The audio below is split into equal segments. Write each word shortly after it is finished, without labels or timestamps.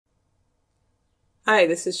Hi,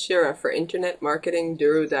 this is Shira for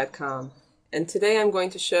InternetMarketingDuru.com, and today I'm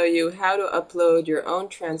going to show you how to upload your own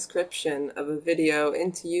transcription of a video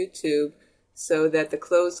into YouTube so that the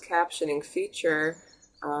closed captioning feature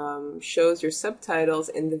shows your subtitles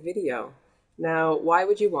in the video. Now, why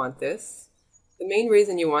would you want this? The main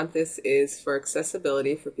reason you want this is for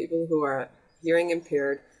accessibility for people who are hearing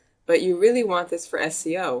impaired, but you really want this for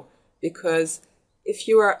SEO because if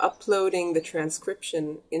you are uploading the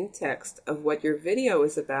transcription in text of what your video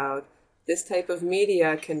is about, this type of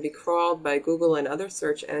media can be crawled by Google and other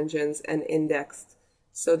search engines and indexed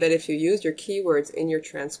so that if you use your keywords in your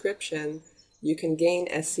transcription, you can gain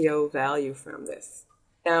SEO value from this.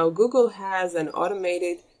 Now, Google has an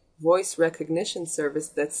automated voice recognition service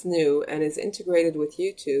that's new and is integrated with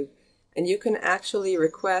YouTube, and you can actually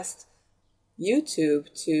request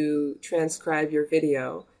YouTube to transcribe your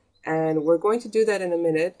video. And we're going to do that in a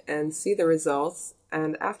minute and see the results.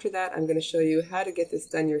 And after that, I'm going to show you how to get this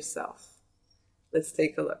done yourself. Let's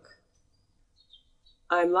take a look.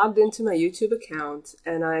 I'm logged into my YouTube account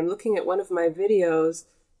and I'm looking at one of my videos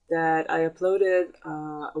that I uploaded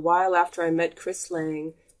a while after I met Chris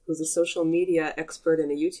Lang, who's a social media expert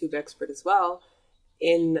and a YouTube expert as well,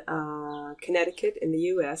 in Connecticut in the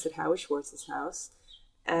US at Howie Schwartz's house.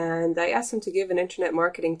 And I asked him to give an internet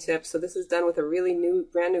marketing tip. So this is done with a really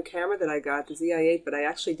brand new camera that I got, the ZI-8, but I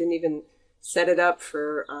actually didn't even set it up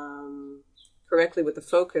for correctly with the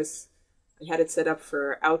focus. I had it set up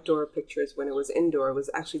for outdoor pictures when it was indoor. It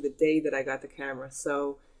was actually the day that I got the camera.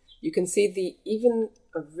 So you can see even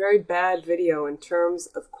a very bad video in terms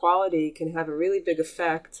of quality can have a really big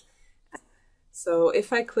effect. So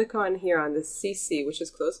if I click on here on the CC, which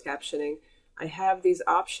is closed captioning, I have these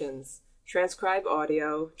options: transcribe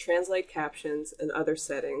audio, translate captions, and other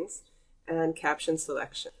settings, and caption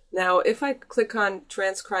selection. Now, if I click on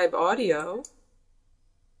transcribe audio,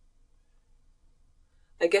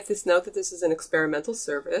 I get this note that this is an experimental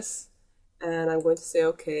service, and I'm going to say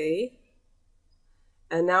OK.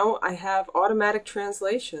 And now I have automatic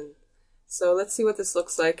translation. So let's see what this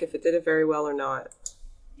looks like, if it did it very well or not.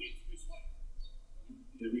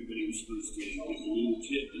 Everybody was supposed to give a little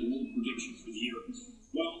tip and a little prediction for the year.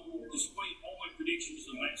 Well, despite all my predictions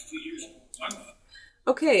in the last 2 years,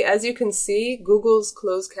 Okay, as you can see, Google's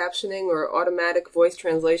closed captioning or automatic voice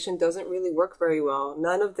translation doesn't really work very well.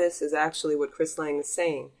 None of this is actually what Chris Lang is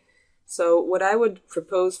saying. So what I would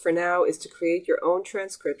propose for now is to create your own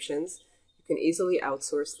transcriptions. You can easily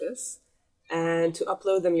outsource this and to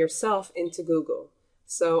upload them yourself into Google.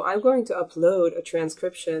 So I'm going to upload a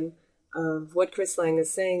transcription of what Chris Lang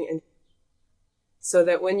is saying, and so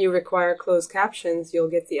that when you require closed captions, you'll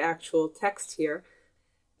get the actual text here.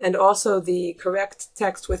 And also the correct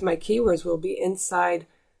text with my keywords will be inside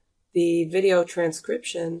the video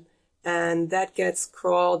transcription, and that gets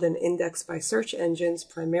crawled and indexed by search engines,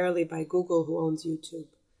 primarily by Google, who owns YouTube.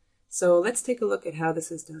 So let's take a look at how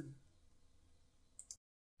this is done.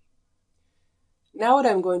 Now what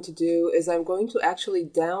I'm going to do is I'm going to actually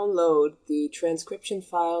download the transcription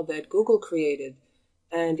file that Google created.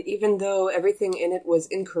 And even though everything in it was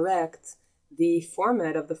incorrect, the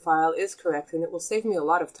format of the file is correct, and it will save me a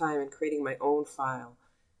lot of time in creating my own file.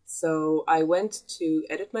 So I went to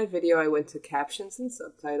edit my video, I went to captions and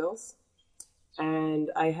subtitles,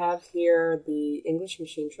 and I have here the English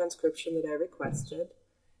machine transcription that I requested,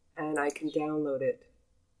 and I can download it.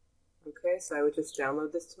 Okay, so I would just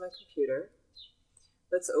download this to my computer.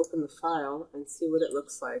 Let's open the file and see what it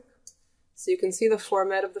looks like. So you can see the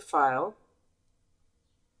format of the file.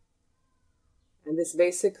 And this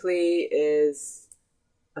basically is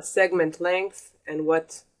a segment length and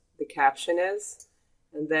what the caption is,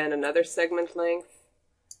 and then another segment length,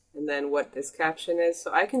 and then what this caption is.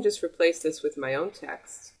 So I can just replace this with my own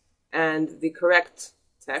text, and the correct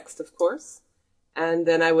text, of course, and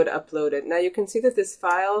then I would upload it. Now you can see that this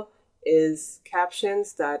file is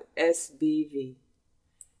captions.sbv.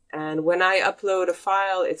 And when I upload a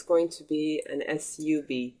file, it's going to be an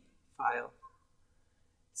SUB file.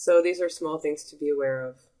 So these are small things to be aware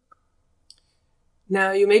of.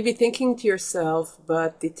 Now you may be thinking to yourself,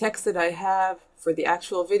 but the text that I have for the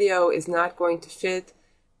actual video is not going to fit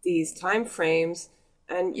these time frames.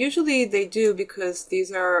 And usually they do, because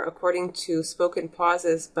these are according to spoken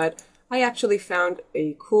pauses, but I actually found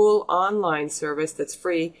a cool online service that's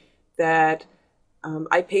free that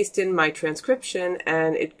I paste in my transcription,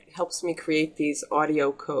 and it helps me create these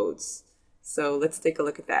audio codes. So let's take a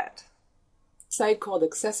look at that. Site called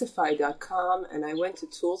accessify.com, and I went to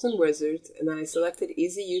Tools and Wizards, and I selected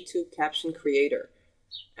Easy YouTube Caption Creator.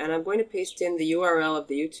 And I'm going to paste in the URL of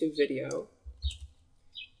the YouTube video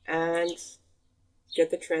and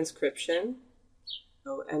get the transcription.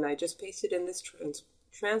 Oh, and I just pasted in this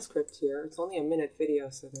transcript here. It's only a minute video,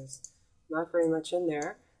 so there's not very much in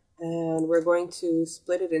there. And we're going to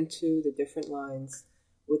split it into the different lines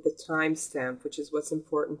with the timestamp, which is what's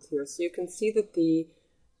important here. So you can see that the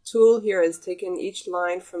tool here has taken each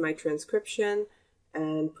line from my transcription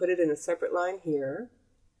and put it in a separate line here.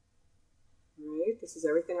 All right, this is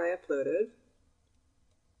everything I uploaded.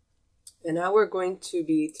 And now we're going to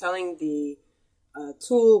be telling the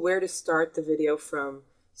tool where to start the video from.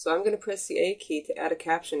 So I'm going to press the A key to add a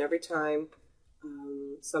caption every time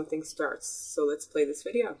something starts. So let's play this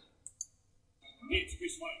video. Hey, it's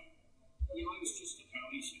Chris White. You know, I was just at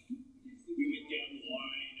Howdy's. We went down the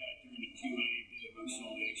line during the Q&A bit amongst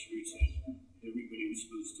all the experts, and everybody was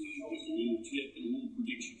supposed to give a little tip and a little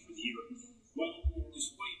prediction for the year. Well,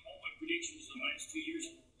 despite all my predictions in the last 2 years,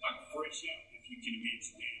 I'm fresh out, if you can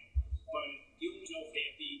imagine that. But feel yourself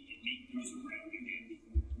happy and make those around you happy.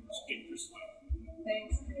 It's been Chris White.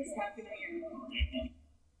 Thanks, Chris. Happy New Year.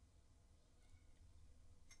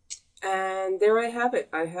 And there I have it.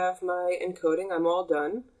 I have my encoding. I'm all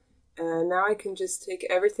done. And now I can just take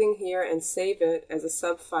everything here and save it as a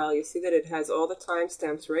sub file. You see that it has all the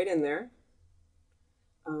timestamps right in there.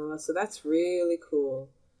 So that's really cool.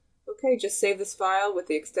 Okay, just save this file with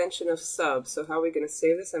the extension of sub. So how are we going to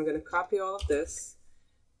save this? I'm going to copy all of this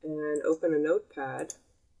and open a notepad.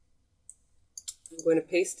 I'm going to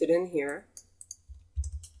paste it in here.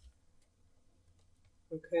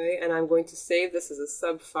 Okay, and I'm going to save this as a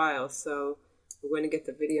sub file. So we're going to get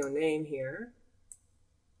the video name here.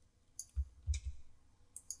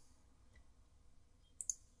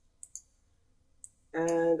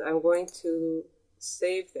 And I'm going to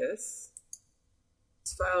save this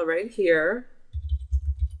file right here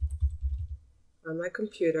on my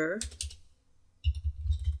computer.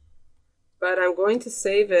 But I'm going to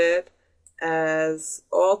save it as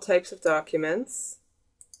all types of documents.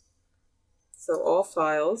 So all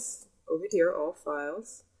files, over here, all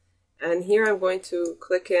files. And here I'm going to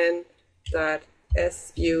click in .sub.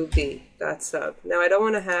 Now I don't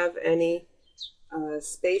want to have any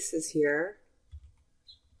spaces here.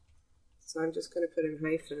 So I'm just going to put in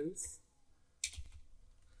hyphens.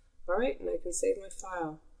 All right, and I can save my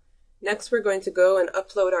file. Next, we're going to go and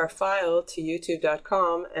upload our file to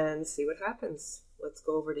youtube.com and see what happens. Let's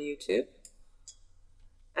go over to YouTube.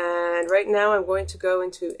 And right now I'm going to go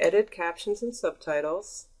into Edit Captions and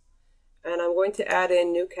Subtitles. And I'm going to add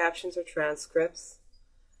in new captions or transcripts.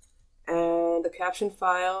 And a caption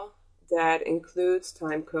file that includes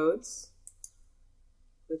time codes.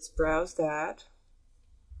 Let's browse that.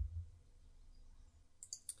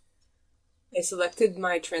 I selected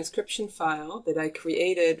my transcription file that I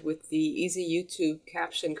created with the Easy YouTube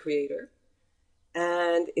Caption Creator,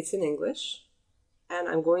 and it's in English, and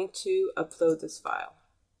I'm going to upload this file.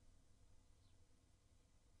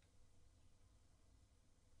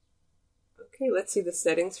 Okay, let's see the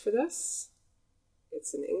settings for this.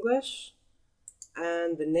 It's in English,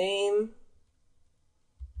 and the name,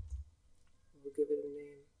 we'll give it a name.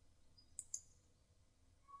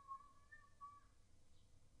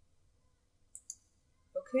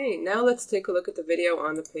 Okay, now let's take a look at the video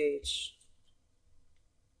on the page.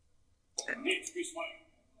 Hey, it's Chris White.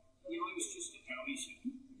 You know, I was just at Howdy's.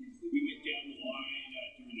 We went down the line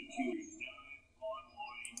during the Q&A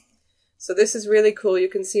online. So this is really cool. You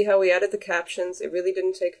can see how we added the captions. It really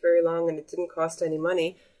didn't take very long and it didn't cost any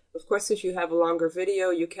money. Of course, if you have a longer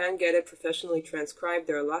video, you can get it professionally transcribed.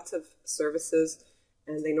 There are lots of services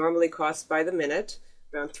and they normally cost by the minute,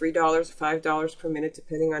 around $3 or $5 per minute,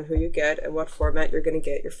 depending on who you get and what format you're going to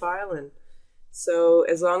get your file in. So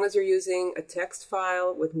as long as you're using a text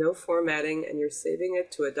file with no formatting and you're saving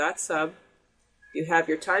it to a .sub, you have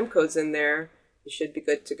your time codes in there, you should be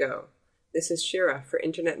good to go. This is Shira for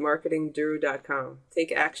InternetMarketingDuru.com.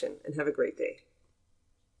 Take action and have a great day.